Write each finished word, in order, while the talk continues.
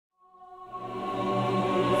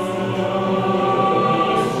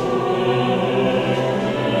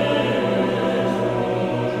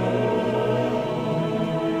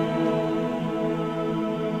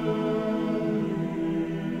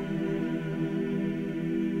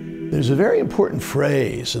There's a very important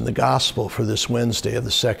phrase in the gospel for this Wednesday of the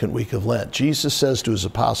second week of Lent. Jesus says to his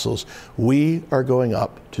apostles, "We are going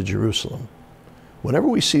up to Jerusalem." Whenever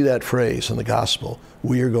we see that phrase in the gospel,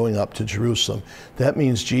 "we are going up to Jerusalem," that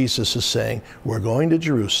means Jesus is saying, we're going to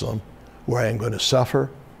Jerusalem, where I am going to suffer,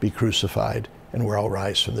 be crucified, and where I'll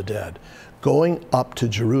rise from the dead. Going up to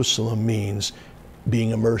Jerusalem means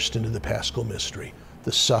being immersed into the Paschal mystery,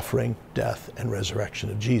 the suffering, death, and resurrection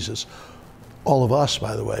of Jesus. All of us,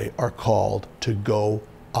 by the way, are called to go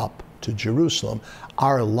up to Jerusalem.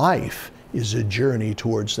 Our life is a journey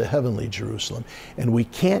towards the heavenly Jerusalem, and we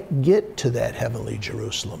can't get to that heavenly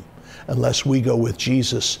Jerusalem unless we go with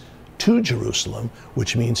Jesus to Jerusalem,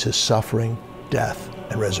 which means his suffering, death,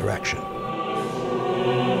 and resurrection.